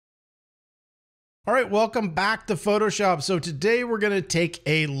All right, welcome back to Photoshop. So today we're going to take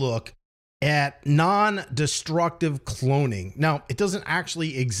a look at non-destructive cloning. Now, it doesn't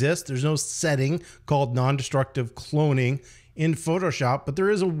actually exist. There's no setting called non-destructive cloning in Photoshop, but there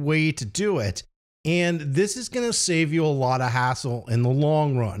is a way to do it. And this is going to save you a lot of hassle in the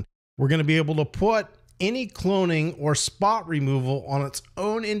long run. We're going to be able to put any cloning or spot removal on its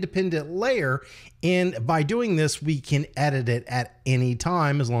own independent layer. And by doing this, we can edit it at any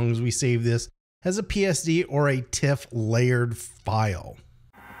time as long as we save this as a PSD or a TIFF layered file.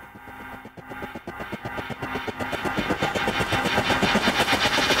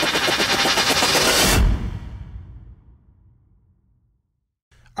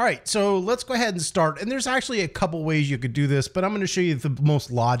 All right, so let's go ahead and start. And there's actually a couple ways you could do this, but I'm going to show you the most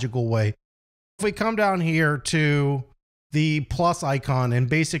logical way. If we come down here to the plus icon, and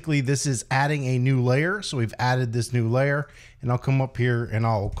basically this is adding a new layer. So we've added this new layer, and I'll come up here and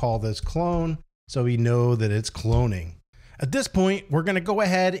I'll call this clone, so we know that it's cloning. At this point, we're going to go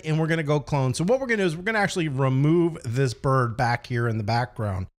ahead and we're going to go clone. So what we're going to do is we're going to actually remove this bird back here in the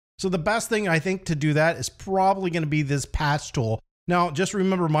background. So the best thing I think to do that is probably going to be this patch tool. Now, just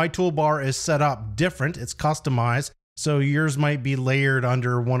remember my toolbar is set up different. It's customized. So yours might be layered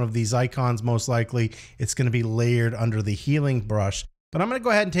under one of these icons. Most likely it's going to be layered under the healing brush, but I'm going to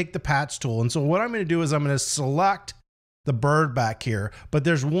go ahead and take the patch tool. And so what I'm going to do is I'm going to select the bird back here, but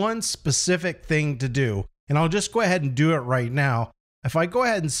there's one specific thing to do, and I'll just go ahead and do it right now. If I go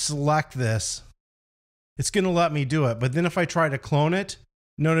ahead and select this, it's going to let me do it. But then if I try to clone it,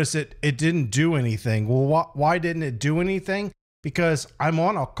 notice it didn't do anything. Well, why didn't it do anything? Because I'm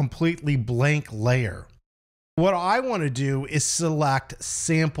on a completely blank layer. What I want to do is select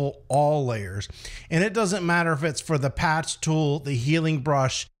sample all layers. And it doesn't matter if it's for the patch tool, the healing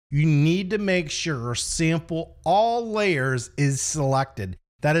brush, you need to make sure sample all layers is selected.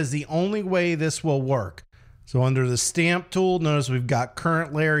 That is the only way this will work. So under the stamp tool, notice we've got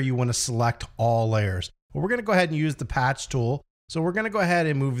current layer. You want to select all layers. Well, we're going to go ahead and use the patch tool. So we're going to go ahead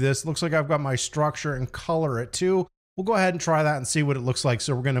and move this. Looks like I've got my structure and color it too. We'll go ahead and try that and see what it looks like.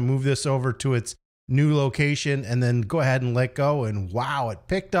 So we're going to move this over to its new location and then go ahead and let go. And wow, it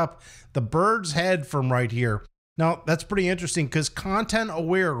picked up the bird's head from right here. Now that's pretty interesting because content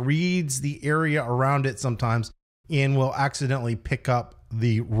aware reads the area around it sometimes and will accidentally pick up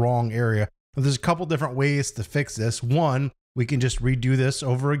the wrong area. But there's a couple different ways to fix this. One, we can just redo this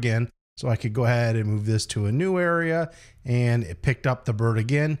over again. So I could go ahead and move this to a new area and it picked up the bird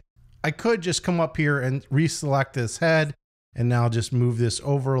again. I could just come up here and reselect this head and now just move this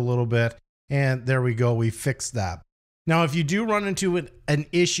over a little bit. And there we go, we fixed that. Now, if you do run into an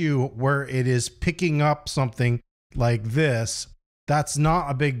issue where it is picking up something like this, that's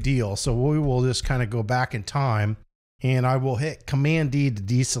not a big deal. So we will just kind of go back in time and I will hit Command D to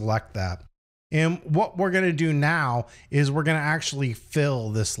deselect that. And what we're going to do now is we're going to actually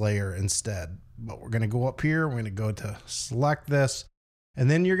fill this layer instead. But we're going to go up here, we're going to go to select this, and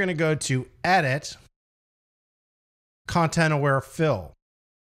then you're going to go to Edit, Content Aware Fill.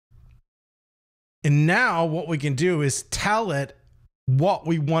 And now what we can do is tell it what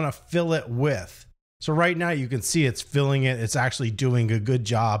we want to fill it with. So right now you can see it's filling it. It's actually doing a good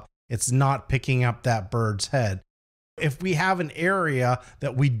job. It's not picking up that bird's head. If we have an area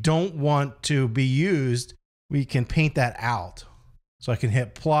that we don't want to be used, we can paint that out. So I can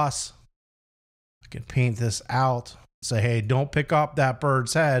hit plus, I can paint this out, say, hey, don't pick up that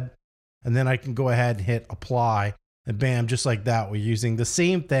bird's head. And then I can go ahead and hit apply. And bam, just like that, we're using the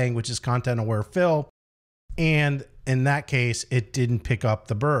same thing, which is content aware fill. And in that case, it didn't pick up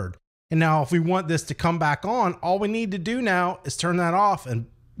the bird. And now if we want this to come back on, all we need to do now is turn that off. And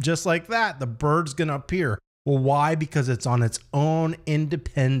just like that, the bird's going to appear. Well, why? Because it's on its own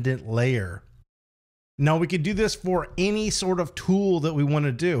independent layer. Now we could do this for any sort of tool that we want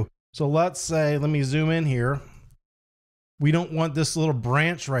to do. So let's say, let me zoom in here. We don't want this little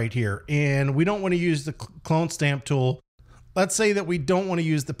branch right here, and we don't want to use the clone stamp tool. Let's say that we don't want to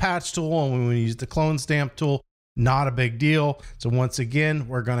use the patch tool and we want to use the clone stamp tool. Not a big deal. So once again,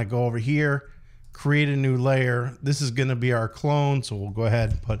 we're going to go over here, create a new layer. This is going to be our clone. So we'll go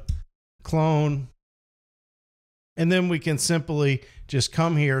ahead and put clone. And then we can simply just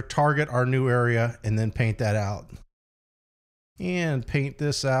come here, target our new area, and then paint that out. And paint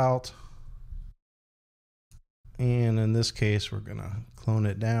this out. And in this case, we're gonna clone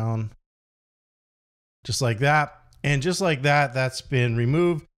it down just like that. And just like that, that's been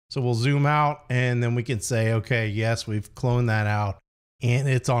removed. So we'll zoom out and then we can say, okay, yes, we've cloned that out and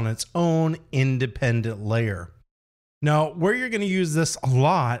it's on its own independent layer. Now, where you're gonna use this a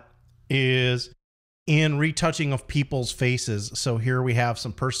lot is in retouching of people's faces. So here we have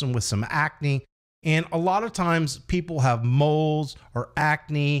some person with some acne. And a lot of times people have moles or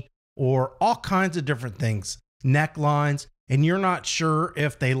acne or all kinds of different things, necklines, and you're not sure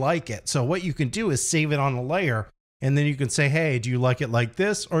if they like it. So what you can do is save it on a layer, and then you can say, hey, do you like it like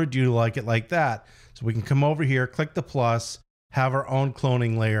this or do you like it like that? So we can come over here, click the plus, have our own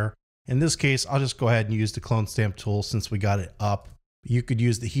cloning layer. In this case, I'll just go ahead and use the clone stamp tool since we got it up. You could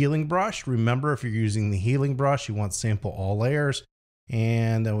use the healing brush. Remember, if you're using the healing brush, you want to sample all layers.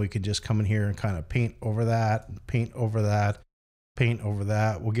 And then we could just come in here and kind of paint over that, paint over that, paint over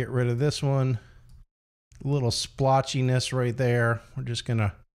that. We'll get rid of this one. A little splotchiness right there. We're just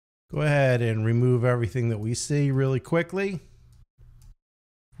gonna go ahead and remove everything that we see really quickly.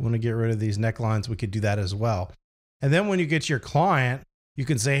 If we want to get rid of these necklines, we could do that as well. And then when you get to your client, you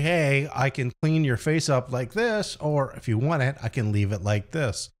can say, hey, I can clean your face up like this, or if you want it, I can leave it like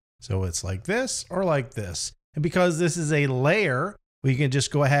this. So it's like this or like this. And because this is a layer, we can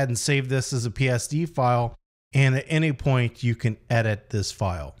just go ahead and save this as a PSD file, and at any point you can edit this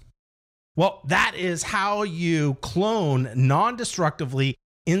file. Well, that is how you clone non-destructively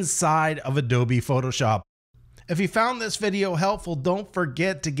inside of Adobe Photoshop. If you found this video helpful, don't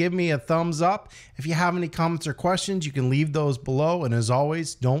forget to give me a thumbs up. If you have any comments or questions, you can leave those below. And as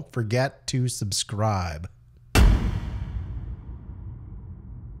always, don't forget to subscribe.